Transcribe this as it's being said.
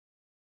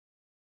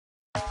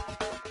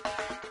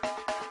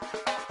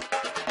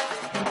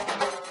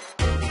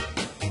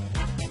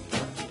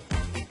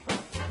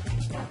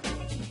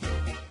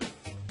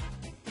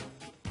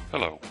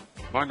Hello,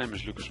 my name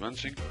is Lucas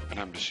Wensing and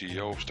I'm the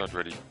CEO of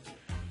StartReady.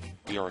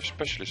 We are a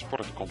specialist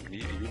product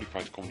company in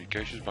unified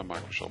communications by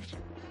Microsoft.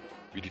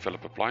 We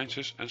develop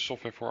appliances and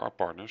software for our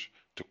partners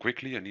to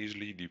quickly and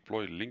easily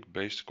deploy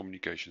link-based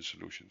communication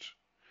solutions.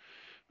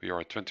 We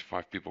are a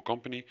 25-people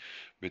company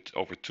with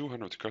over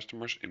 200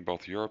 customers in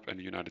both Europe and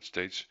the United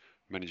States,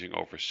 managing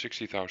over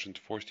 60,000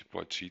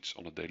 voice-deployed seats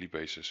on a daily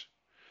basis.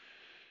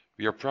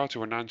 We are proud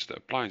to announce the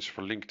Appliance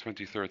for Lync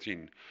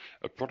 2013,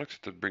 a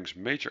product that brings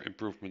major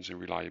improvements in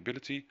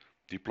reliability,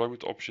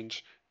 deployment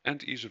options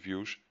and ease of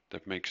use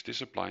that makes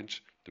this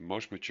appliance the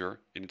most mature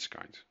in its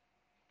kind.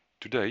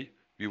 Today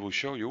we will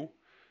show you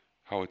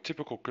how a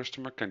typical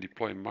customer can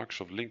deploy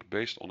Microsoft Lync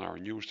based on our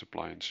newest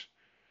appliance.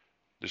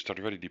 The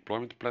StartReady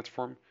deployment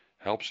platform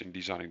helps in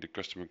designing the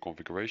customer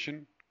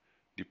configuration,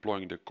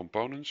 deploying the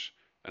components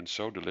and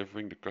so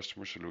delivering the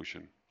customer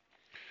solution.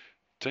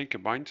 Take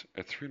in mind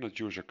a 300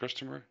 user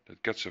customer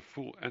that gets a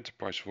full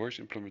enterprise voice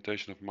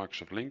implementation of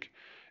Microsoft Lync,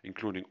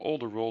 including all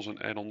the roles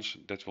and add-ons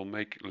that will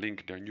make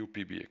Lync their new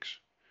PBX.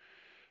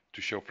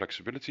 To show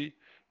flexibility,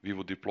 we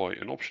will deploy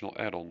an optional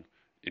add-on,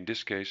 in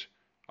this case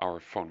our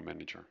phone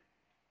manager.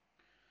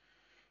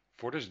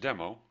 For this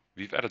demo,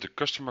 we've added a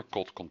customer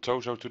called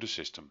Contoso to the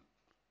system.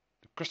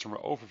 The customer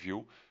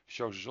overview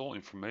shows us all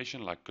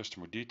information like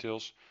customer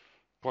details,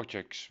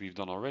 projects we've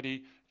done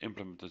already,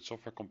 implemented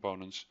software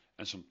components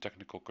and some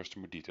technical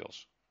customer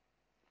details.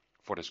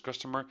 For this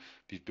customer,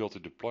 we've built a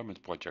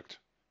deployment project,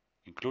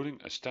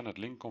 including a standard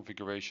Lync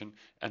configuration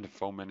and a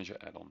phone manager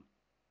add-on.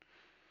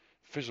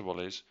 Visible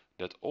is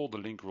that all the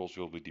Lync roles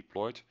will be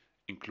deployed,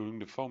 including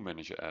the phone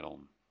manager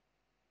add-on.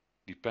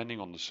 Depending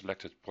on the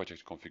selected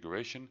project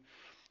configuration,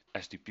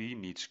 SDP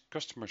needs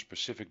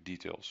customer-specific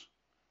details.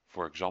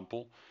 For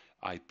example,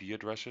 IP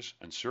addresses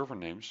and server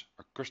names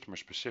are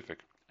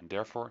customer-specific and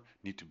therefore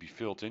need to be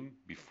filled in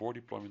before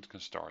deployment can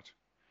start.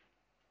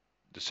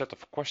 The set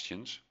of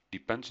questions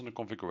depends on the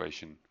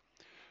configuration,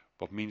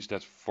 what means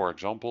that, for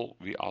example,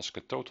 we ask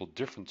a total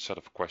different set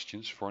of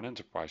questions for an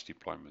enterprise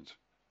deployment.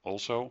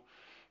 Also,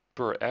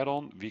 per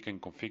add-on we can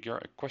configure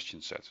a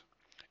question set.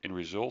 In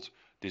result,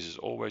 this is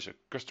always a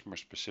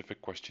customer-specific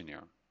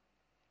questionnaire.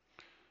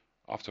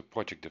 After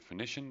project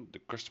definition, the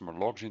customer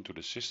logs into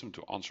the system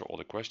to answer all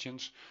the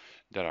questions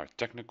that are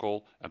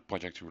technical and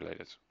project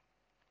related.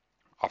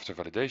 After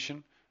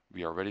validation,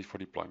 we are ready for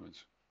deployment.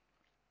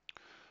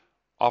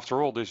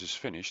 After all this is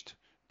finished,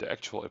 the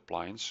actual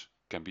appliance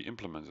can be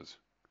implemented.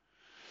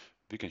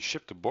 We can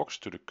ship the box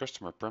to the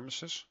customer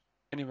premises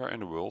anywhere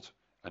in the world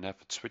and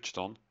have it switched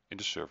on in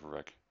the server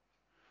rack.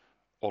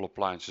 All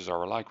appliances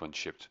are alike when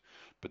shipped,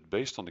 but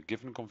based on the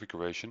given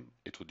configuration,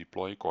 it will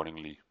deploy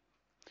accordingly.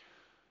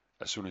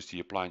 As soon as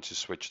the appliance is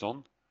switched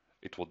on,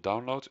 it will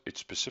download its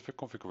specific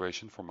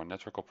configuration from our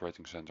network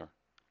operating center.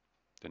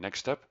 The next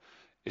step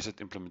is that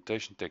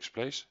implementation takes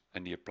place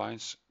and the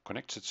appliance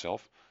connects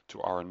itself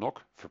to our NOC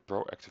for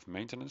proactive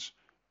maintenance,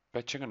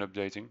 patching and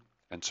updating,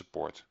 and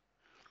support.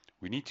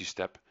 We need this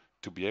step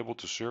to be able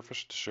to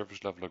service the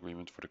service level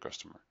agreement for the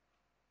customer.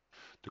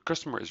 The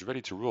customer is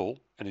ready to roll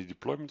and the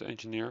deployment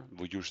engineer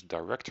will use the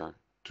director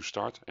to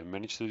start and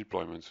manage the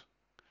deployment.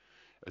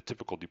 A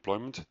typical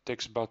deployment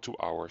takes about 2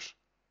 hours.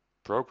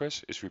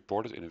 Progress is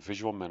reported in a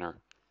visual manner.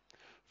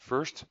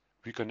 First,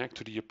 we connect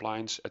to the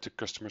appliance at the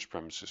customer's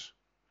premises.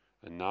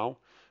 And now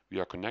we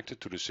are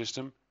connected to the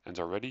system and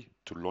are ready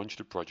to launch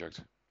the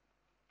project.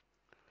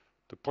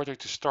 The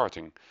project is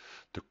starting.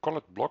 The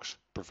colored blocks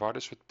provide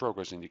us with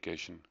progress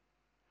indication.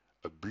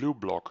 A blue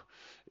block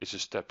is a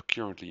step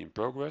currently in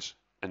progress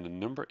and the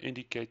number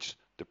indicates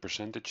the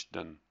percentage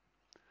done.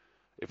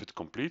 If it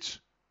completes,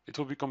 it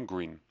will become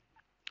green.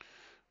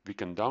 We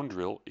can down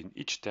drill in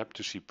each step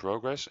to see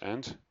progress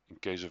and, in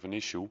case of an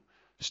issue,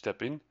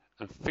 step in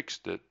and fix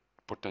the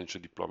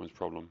potential deployment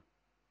problem.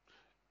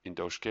 In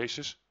those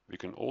cases, we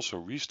can also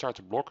restart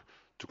the block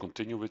to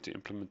continue with the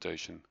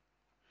implementation.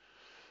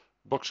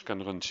 Blocks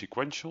can run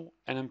sequential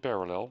and in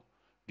parallel,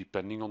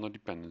 depending on the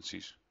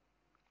dependencies.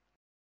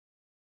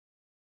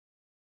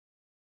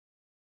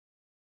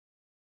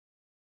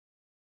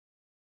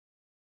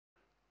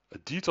 A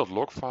detailed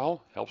log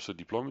file helps the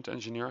deployment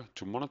engineer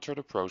to monitor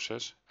the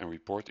process and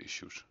report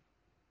issues.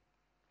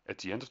 At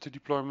the end of the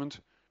deployment,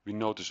 we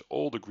notice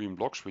all the green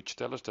blocks which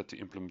tell us that the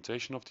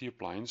implementation of the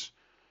appliance,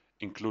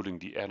 including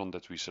the add-on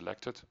that we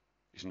selected,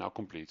 is now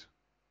complete.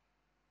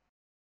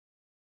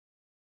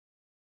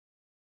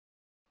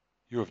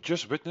 You have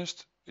just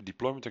witnessed a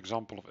deployment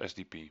example of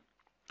SDP.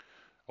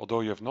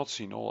 Although you have not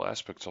seen all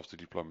aspects of the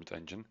deployment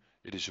engine,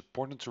 it is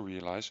important to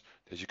realize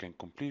that you can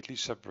completely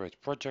separate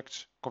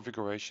projects,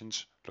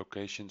 configurations,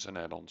 locations and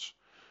add-ons.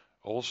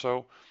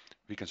 Also,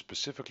 we can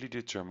specifically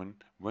determine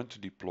when to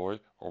deploy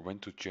or when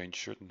to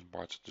change certain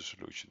parts of the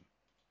solution.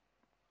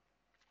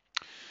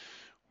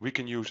 We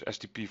can use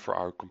SDP for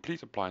our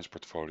complete appliance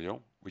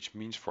portfolio, which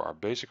means for our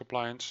basic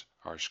appliance,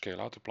 our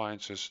scale-out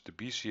appliances, the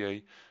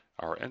BCA,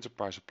 our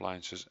enterprise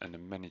appliances and the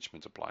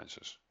management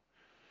appliances.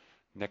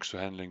 Next to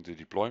handling the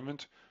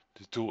deployment,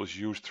 the tool is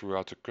used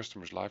throughout the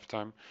customer's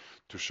lifetime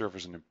to serve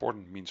as an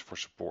important means for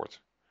support.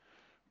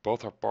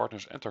 Both our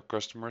partners and our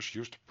customers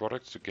use the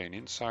product to gain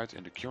insight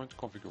in the current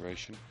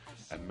configuration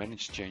and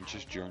manage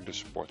changes during the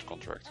support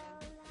contract.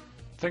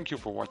 Thank you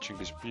for watching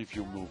this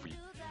preview movie.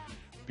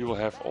 We will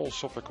have all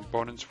software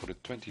components for the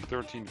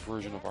 2013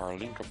 version of our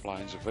Lync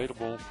appliance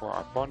available for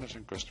our partners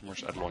and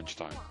customers at launch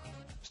time.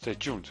 Stay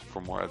tuned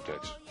for more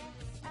updates.